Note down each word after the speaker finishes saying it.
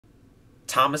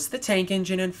Thomas the Tank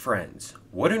Engine and Friends,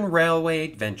 Wooden Railway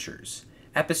Adventures,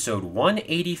 Episode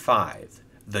 185,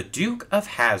 The Duke of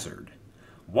Hazard.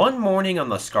 One morning on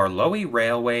the Skarloey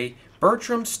Railway,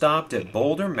 Bertram stopped at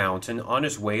Boulder Mountain on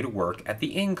his way to work at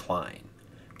the incline.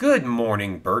 "Good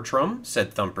morning, Bertram,"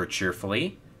 said Thumper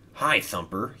cheerfully. "Hi,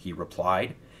 Thumper," he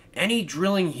replied. "Any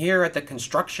drilling here at the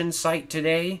construction site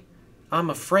today?" "I'm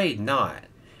afraid not.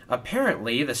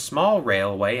 Apparently, the small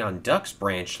railway on Duck's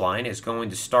branch line is going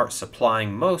to start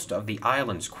supplying most of the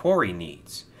island's quarry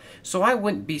needs, so I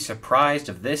wouldn't be surprised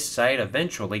if this site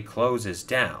eventually closes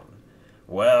down."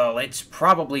 "Well, it's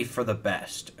probably for the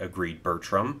best," agreed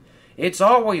Bertram. "It's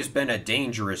always been a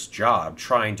dangerous job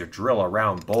trying to drill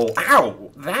around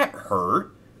Ow! That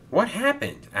hurt!" "What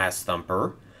happened?" asked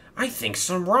Thumper. "I think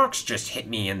some rocks just hit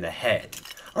me in the head."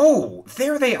 "Oh,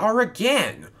 there they are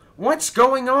again! What's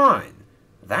going on?"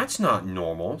 "That's not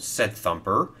normal," said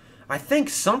Thumper. "I think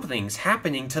something's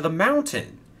happening to the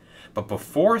mountain." But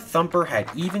before Thumper had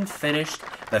even finished,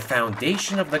 the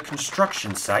foundation of the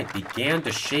construction site began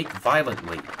to shake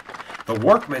violently. The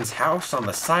workman's house on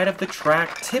the side of the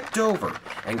track tipped over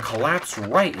and collapsed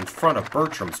right in front of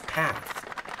Bertram's path.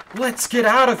 "Let's get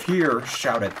out of here!"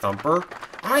 shouted Thumper.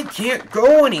 "I can't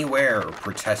go anywhere!"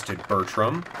 protested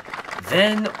Bertram.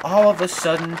 Then, all of a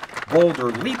sudden,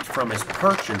 Boulder leaped from his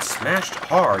perch and smashed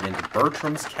hard into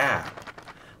Bertram's cab.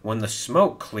 When the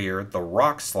smoke cleared, the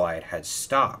rock slide had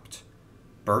stopped.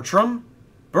 "Bertram?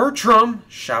 Bertram!"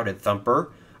 shouted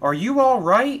Thumper. "Are you all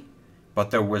right?"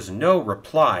 But there was no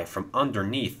reply from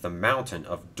underneath the mountain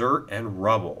of dirt and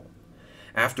rubble.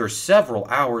 After several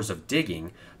hours of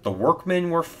digging, the workmen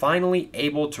were finally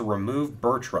able to remove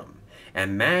Bertram,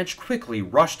 and Madge quickly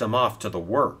rushed him off to the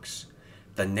works.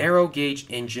 The narrow-gauge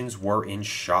engines were in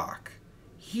shock.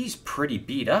 "He's pretty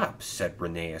beat up," said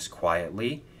Rheneas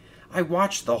quietly. "I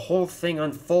watched the whole thing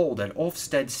unfold at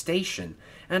Ulfstead Station,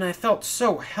 and I felt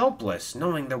so helpless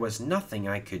knowing there was nothing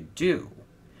I could do."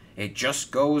 "It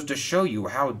just goes to show you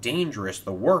how dangerous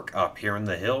the work up here in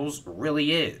the hills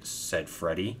really is," said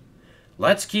Freddie.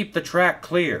 "Let's keep the track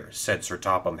clear," said Sir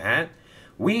Topham Hatt.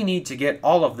 "We need to get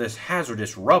all of this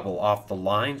hazardous rubble off the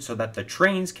line so that the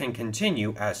trains can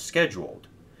continue as scheduled."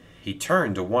 He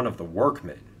turned to one of the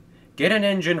workmen. "Get an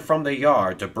engine from the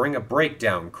yard to bring a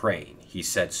breakdown crane," he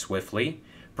said swiftly.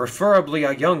 "Preferably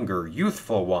a younger,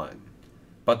 youthful one."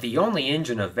 But the only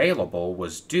engine available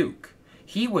was Duke.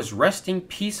 He was resting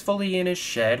peacefully in his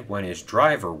shed when his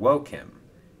driver woke him.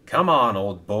 "Come on,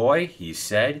 old boy," he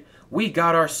said. "We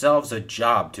got ourselves a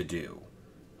job to do."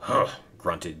 "Huh,"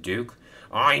 grunted Duke.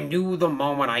 "I knew the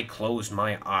moment I closed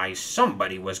my eyes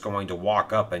somebody was going to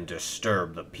walk up and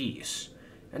disturb the peace.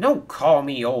 And don't call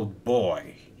me old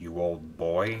boy, you old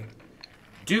boy."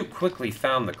 Duke quickly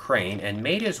found the crane and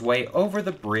made his way over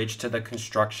the bridge to the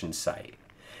construction site.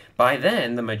 By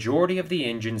then, the majority of the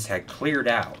engines had cleared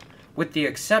out, with the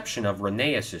exception of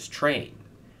Rheneas's train.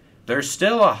 "There's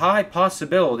still a high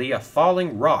possibility of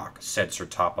falling rock," said Sir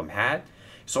Topham Hatt,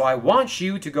 "so I want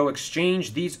you to go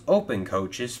exchange these open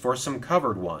coaches for some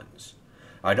covered ones.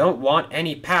 I don't want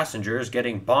any passengers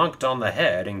getting bonked on the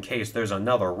head in case there's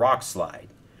another rock slide."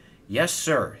 "Yes,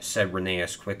 sir," said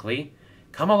Rheneas quickly.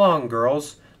 "Come along,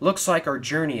 girls. Looks like our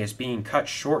journey is being cut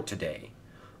short today."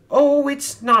 "Oh,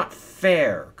 it's not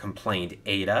fair," complained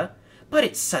Ada. "But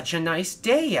it's such a nice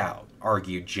day out,"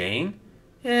 argued Jane.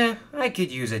 I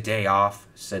could use a day off,"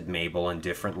 said Mabel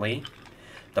indifferently.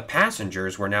 The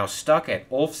passengers were now stuck at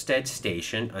Ulfstead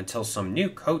Station until some new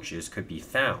coaches could be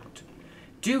found.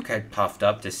 Duke had puffed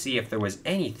up to see if there was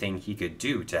anything he could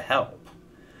do to help.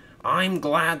 "I'm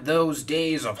glad those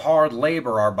days of hard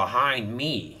labor are behind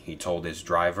me," he told his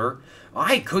driver.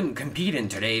 "I couldn't compete in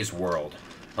today's world.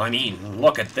 I mean,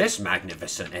 look at this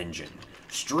magnificent engine.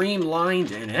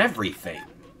 Streamlined and everything."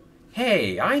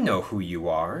 "Hey, I know who you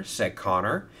are," said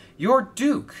Connor. "You're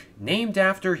Duke, named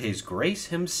after His Grace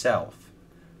himself."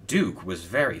 Duke was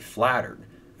very flattered.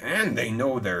 "And they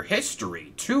know their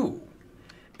history, too."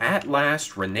 At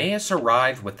last, Rheneas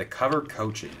arrived with the covered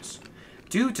coaches.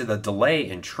 Due to the delay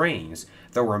in trains,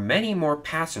 there were many more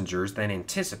passengers than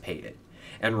anticipated,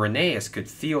 and Rheneas could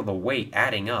feel the weight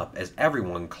adding up as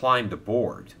everyone climbed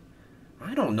aboard.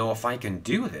 "I don't know if I can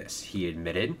do this," he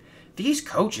admitted. "These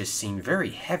coaches seem very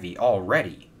heavy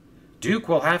already." "Duke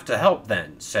will have to help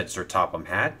then," said Sir Topham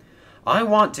Hatt. "I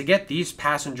want to get these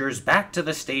passengers back to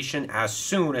the station as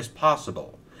soon as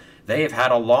possible. They've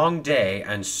had a long day,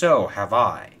 and so have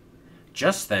I."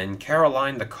 Just then,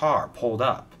 Caroline the car pulled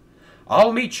up.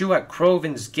 "I'll meet you at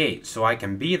Crovan's gate so I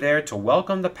can be there to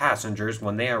welcome the passengers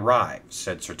when they arrive,"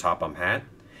 said Sir Topham Hatt.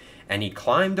 And he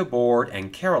climbed aboard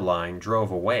and Caroline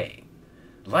drove away.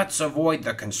 Let's avoid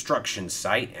the construction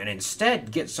site and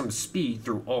instead get some speed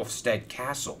through Ulfstead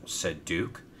Castle, said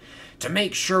Duke, to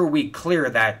make sure we clear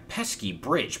that pesky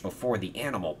bridge before the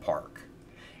animal park.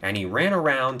 And he ran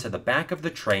around to the back of the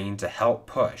train to help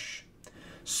push.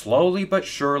 Slowly but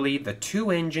surely, the two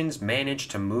engines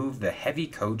managed to move the heavy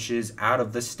coaches out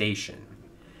of the station.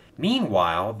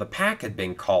 Meanwhile, the pack had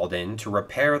been called in to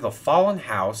repair the fallen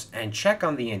house and check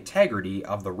on the integrity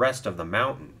of the rest of the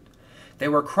mountain. They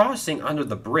were crossing under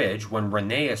the bridge when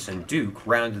Rheneas and Duke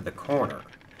rounded the corner.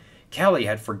 Kelly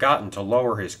had forgotten to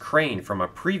lower his crane from a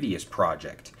previous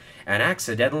project and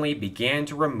accidentally began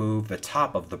to remove the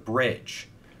top of the bridge.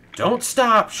 "Don't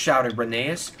stop!" shouted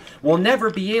Rheneas. "We'll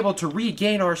never be able to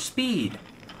regain our speed."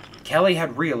 Kelly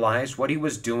had realized what he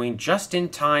was doing just in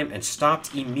time and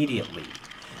stopped immediately.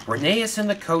 Rheneas and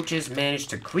the coaches managed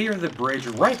to clear the bridge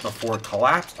right before it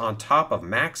collapsed on top of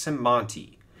Max and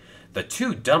Monty. The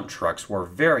two dump trucks were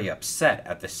very upset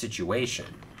at the situation.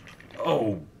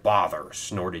 "Oh, bother,"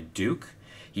 snorted Duke.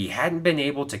 He hadn't been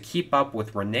able to keep up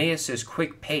with Rheneas's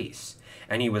quick pace,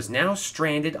 and he was now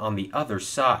stranded on the other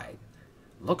side.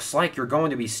 "Looks like you're going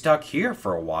to be stuck here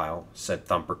for a while," said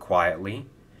Thumper quietly.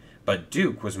 But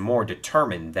Duke was more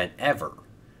determined than ever.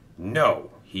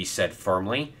 "No," he said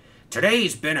firmly.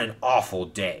 "Today's been an awful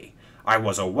day. I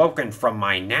was awoken from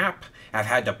my nap, have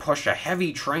had to push a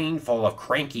heavy train full of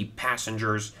cranky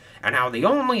passengers, and now the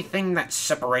only thing that's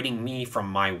separating me from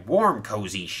my warm,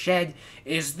 cozy shed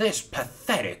is this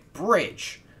pathetic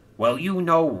bridge. Well, you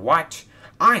know what?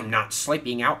 I'm not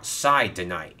sleeping outside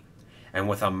tonight." And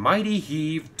with a mighty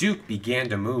heave, Duke began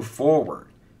to move forward,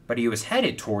 but he was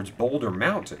headed towards Boulder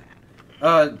Mountain.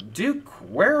 Duke,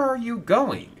 where are you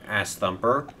going?" asked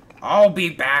Thumper. "I'll be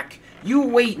back. You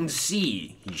wait and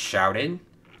see," he shouted.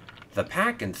 The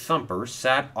pack and Thumper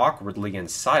sat awkwardly in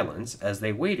silence as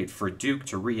they waited for Duke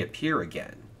to reappear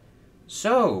again.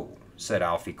 "So," said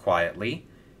Alfie quietly,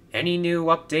 "any new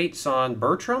updates on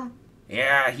Bertram?"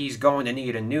 "Yeah, he's going to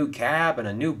need a new cab and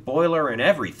a new boiler and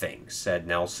everything," said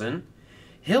Nelson.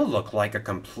 "He'll look like a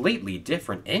completely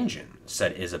different engine,"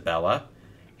 said Isabella.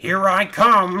 "Here I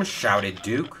come!" shouted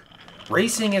Duke.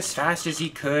 Racing as fast as he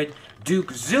could,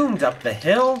 Duke zoomed up the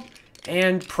hill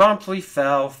and promptly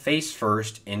fell face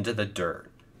first into the dirt.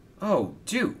 "Oh,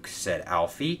 Duke," said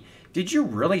Alfie, "did you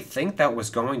really think that was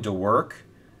going to work?"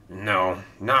 "No,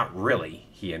 not really,"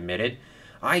 he admitted.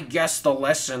 "I guess the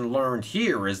lesson learned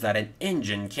here is that an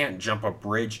engine can't jump a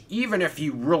bridge even if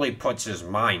he really puts his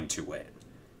mind to it."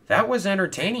 "That was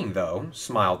entertaining, though,"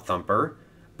 smiled Thumper.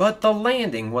 "But the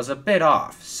landing was a bit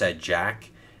off," said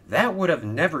Jack. "That would have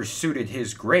never suited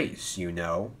his grace, you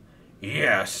know."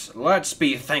 "Yes, let's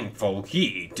be thankful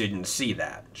he didn't see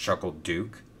that," chuckled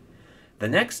Duke. The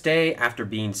next day, after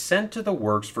being sent to the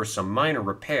works for some minor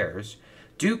repairs,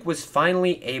 Duke was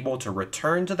finally able to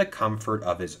return to the comfort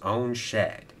of his own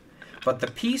shed. But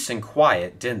the peace and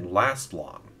quiet didn't last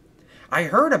long. "I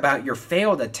heard about your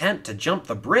failed attempt to jump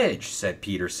the bridge," said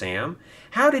Peter Sam.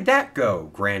 "How did that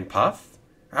go, Grandpuff?"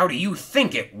 "How do you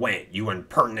think it went, you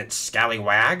impertinent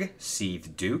scallywag?"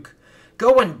 seethed Duke.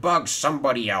 "Go and bug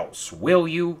somebody else, will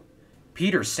you?"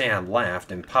 Peter Sam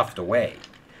laughed and puffed away.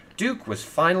 Duke was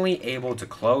finally able to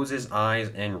close his eyes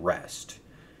and rest.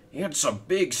 "It's a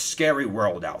big, scary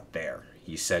world out there,"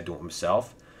 he said to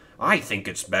himself. "I think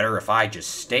it's better if I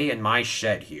just stay in my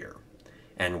shed here."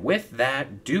 And with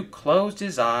that, Duke closed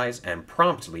his eyes and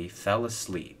promptly fell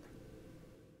asleep.